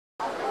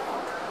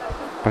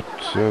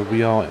but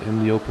we are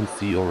in the open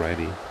sea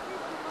already.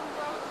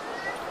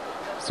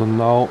 So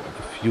now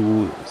the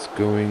fuel is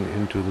going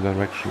into the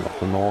direction of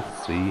the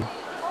North Sea.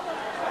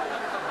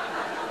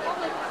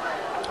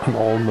 An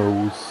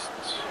almost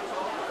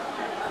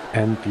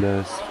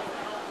endless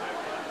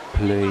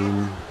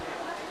plain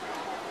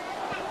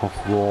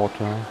of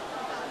water.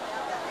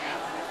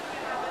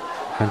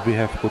 And we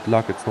have good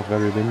luck, it's not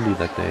very windy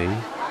that day.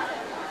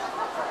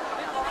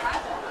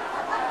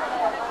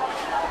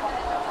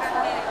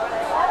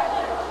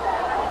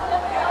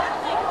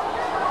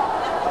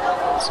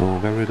 So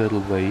very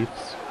little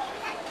waves.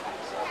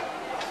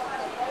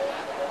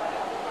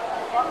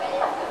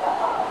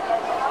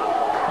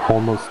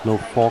 Almost no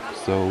fog,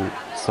 so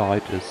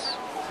sight is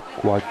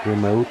quite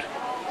remote.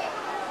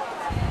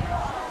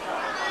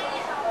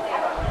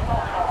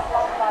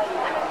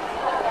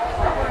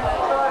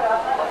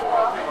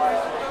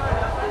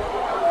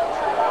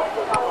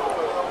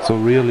 So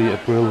really a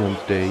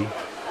brilliant day.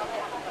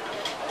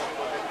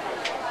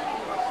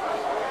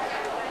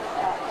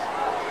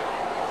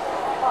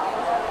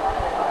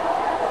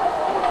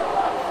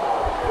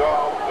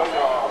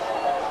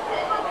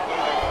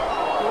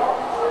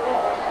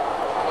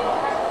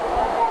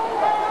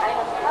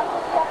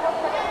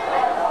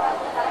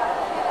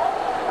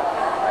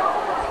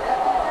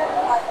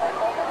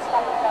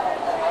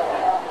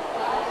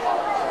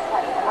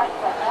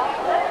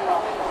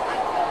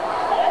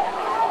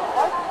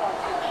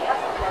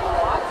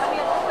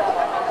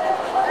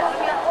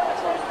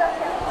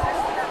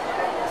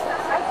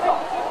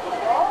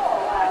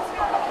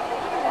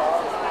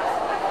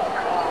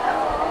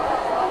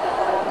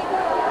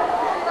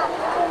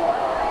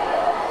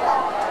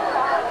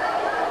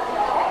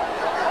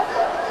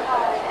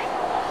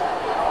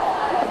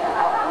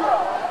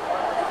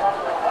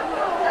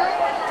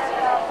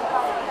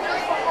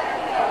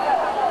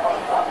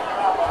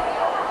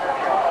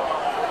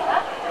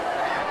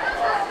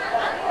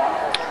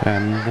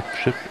 And the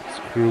ship is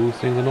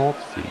cruising the North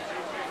Sea.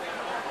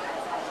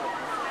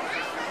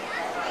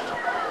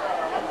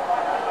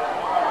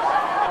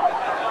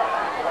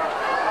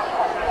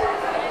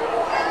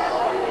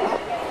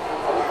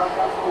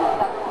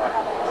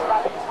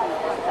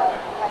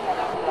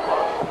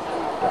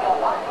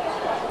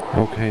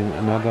 Okay,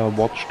 another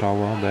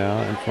watchtower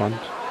there in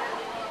front,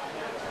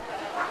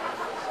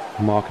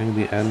 marking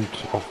the end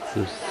of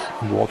this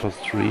water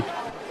street.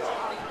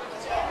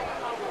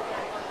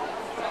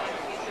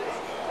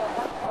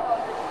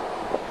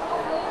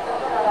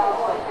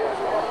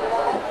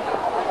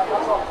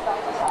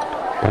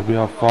 But we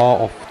are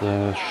far off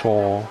the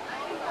shore.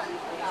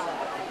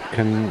 You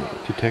can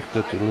detect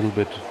it a little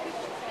bit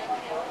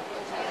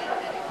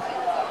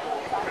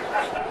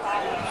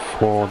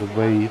for the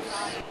waves.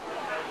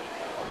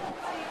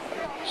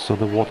 So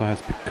the water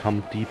has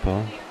become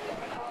deeper.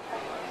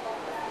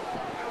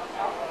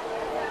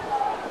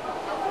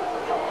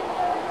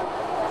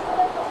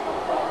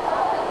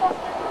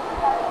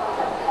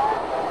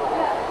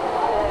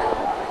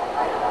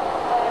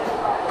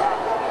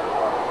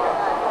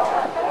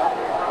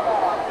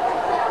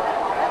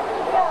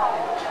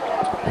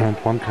 And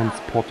one can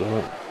spot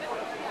a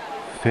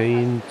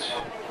faint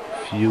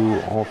view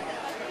of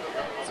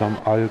some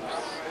algae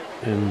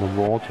in the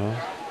water.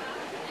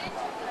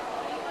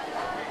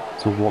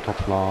 So water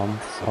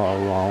plants are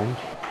around.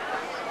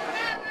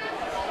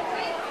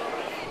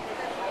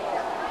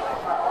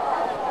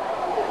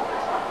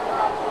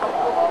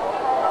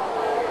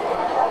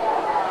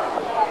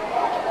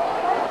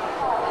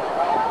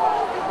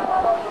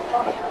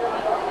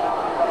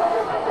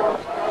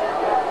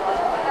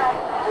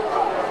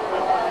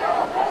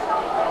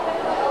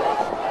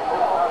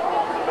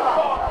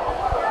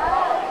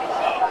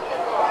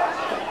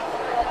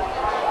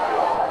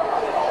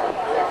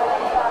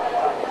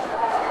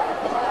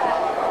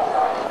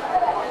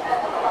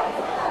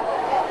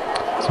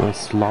 So a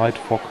slight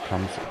fog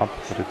comes up,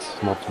 but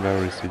it's not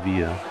very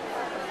severe.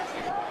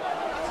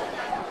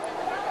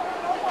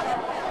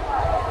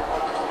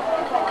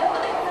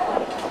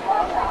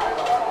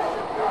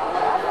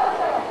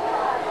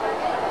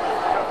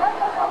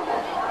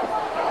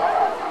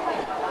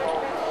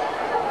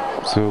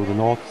 So the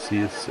North Sea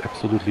is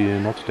absolutely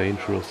not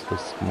dangerous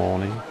this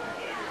morning.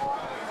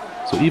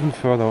 So even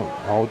further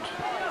out,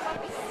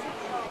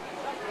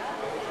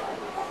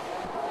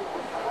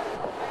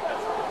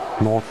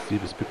 North Sea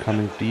is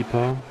becoming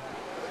deeper.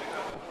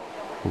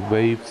 The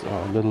waves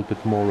are a little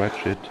bit more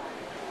ratchet.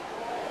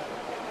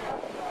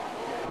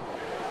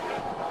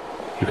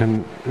 You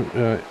can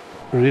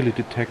really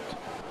detect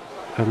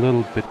a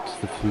little bit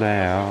the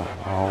flare,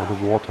 how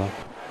the water,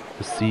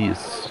 the sea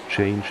is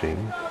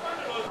changing.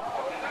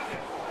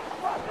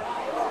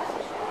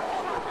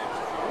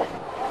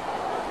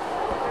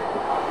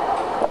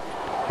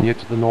 Yet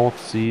the North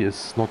Sea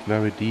is not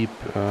very deep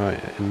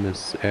in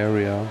this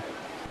area.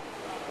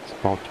 It's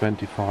about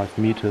 25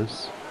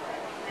 meters.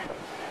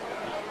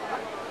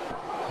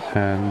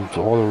 And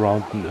all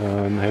around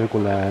in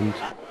Helgoland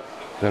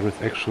there is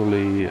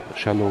actually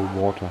shallow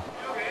water.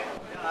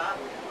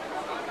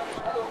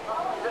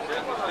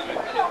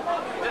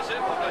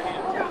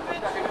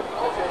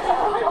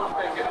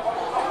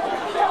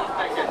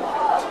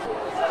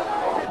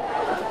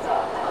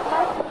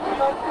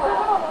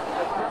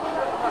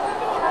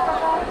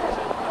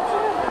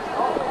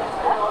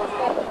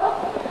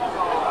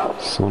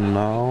 So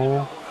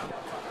now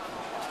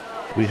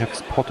we have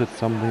spotted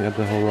something at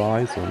the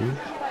horizon.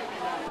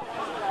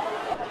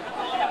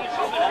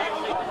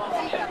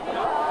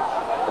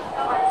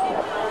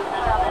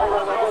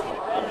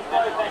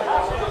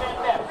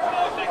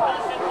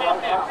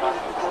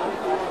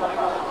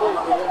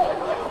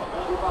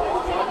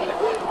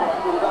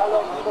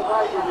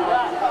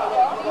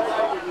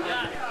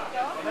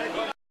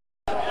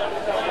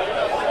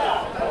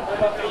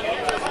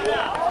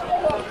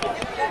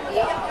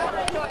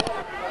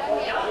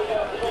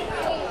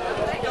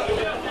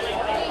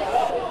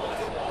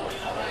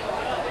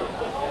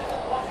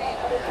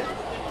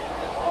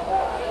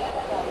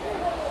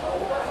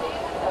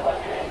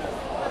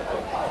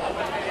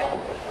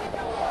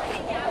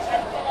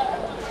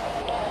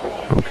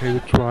 Okay, we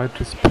try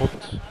to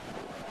spot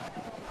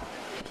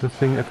the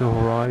thing at the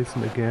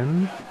horizon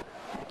again.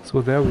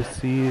 So there we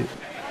see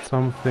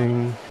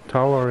something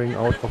towering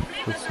out of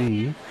the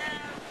sea.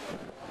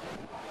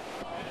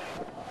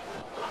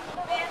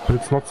 But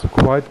it's not so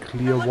quite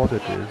clear what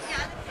it is.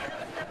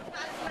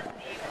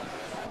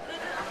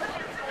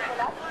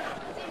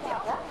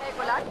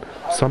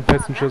 Some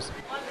passengers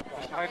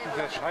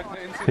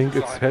think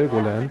it's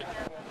Helgoland.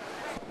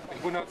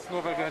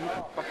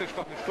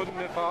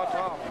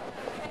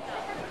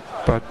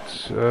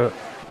 But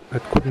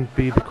it couldn't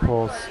be,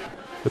 because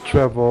the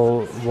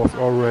travel was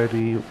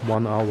already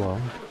 1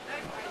 hour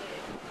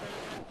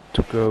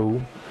to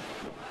go.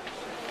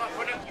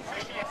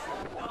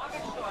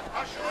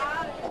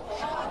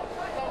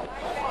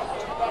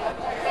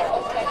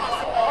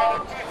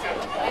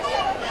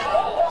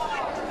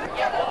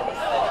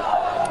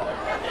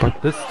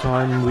 But this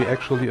time we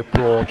actually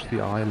approached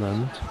the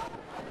island,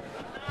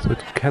 so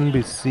it can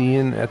be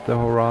seen at the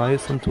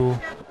horizon to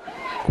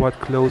quite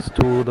close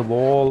to the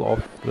wall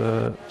of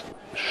the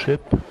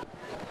ship.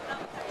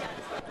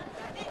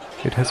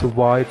 It has a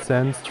wide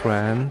sand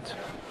strand,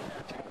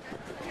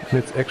 and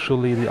it's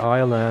actually the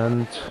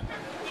island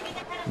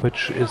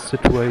which is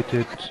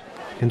situated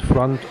in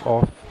front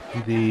of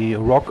the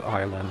rock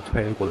island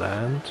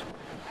Helgoland,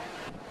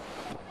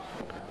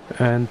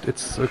 and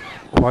it's a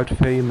quite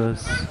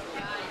famous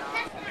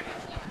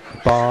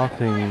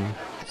bathing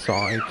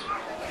site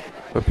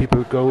where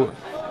people go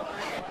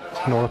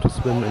in order to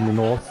swim in the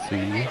North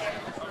Sea.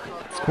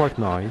 It's quite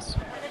nice.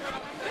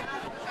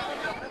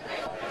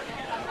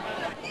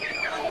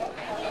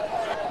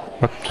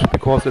 But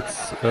because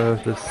it's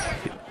this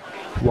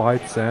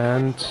white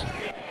sand,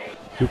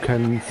 you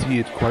can see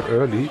it quite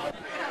early,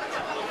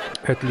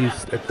 at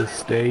least at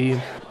this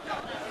day,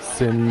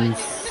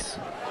 since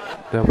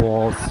there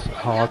was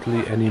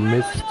hardly any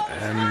mist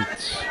and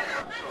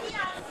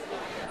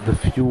the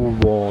view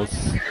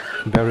was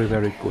very,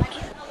 very good.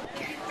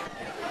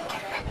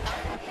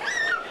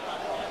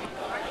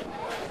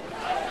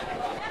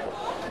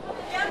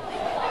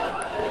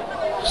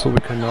 So we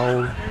can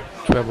now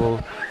travel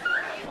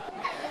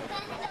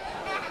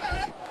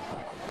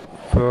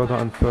further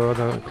and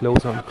further,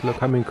 closer and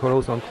coming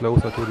closer and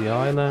closer to the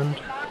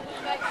island.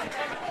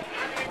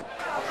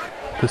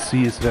 The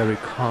sea is very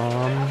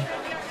calm,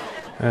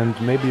 and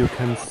maybe you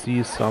can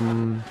see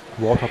some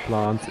water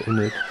plants in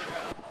it.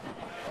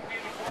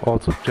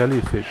 Also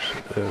jellyfish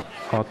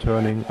are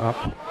turning up.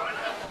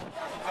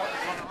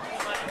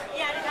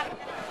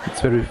 It's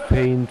very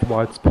faint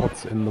white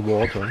spots in the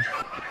water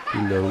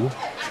below.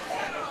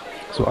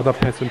 So other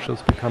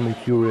passengers becoming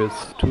curious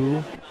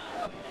too.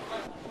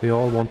 They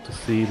all want to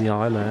see the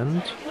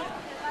island.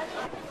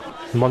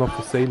 And one of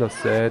the sailors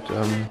said,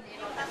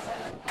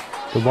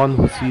 the one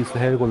who sees the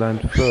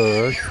Helgoland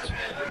first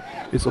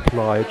is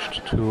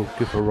obliged to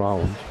give a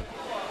round.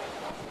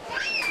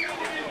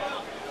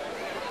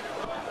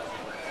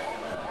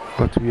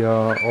 But we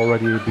are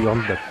already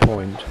beyond that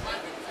point.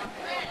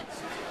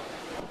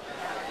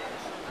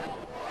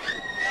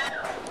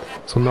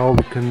 So now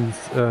we can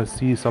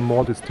see some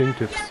more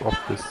distinctives of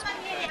this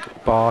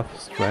Bath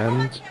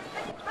Strand,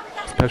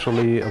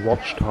 especially a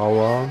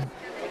watchtower.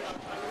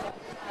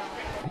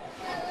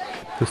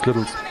 This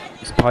little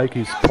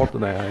spiky spot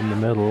there in the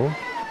middle.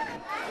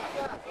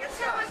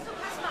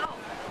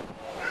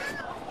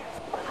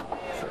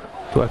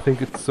 So I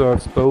think it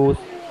serves both.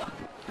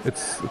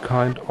 It's a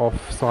kind of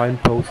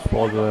signpost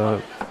for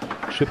the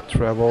ship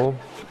travel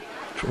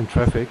and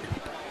traffic,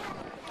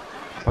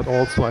 but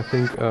also I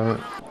think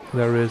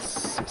there is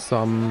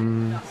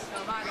some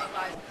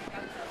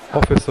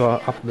officer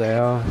up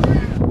there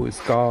who is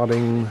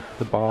guarding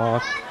the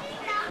bath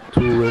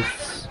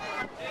tourists,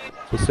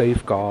 so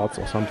safeguards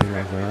or something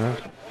like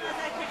that.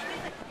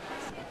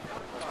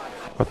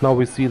 But now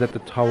we see that the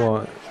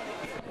tower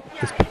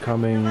is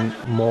becoming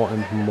more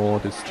and more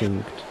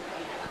distinct.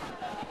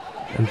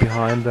 And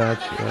behind that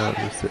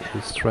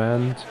the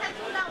strand.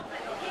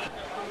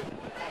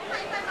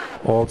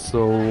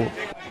 Also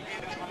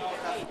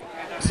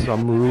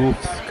some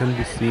roofs can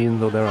be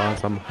seen, though there are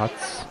some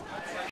huts.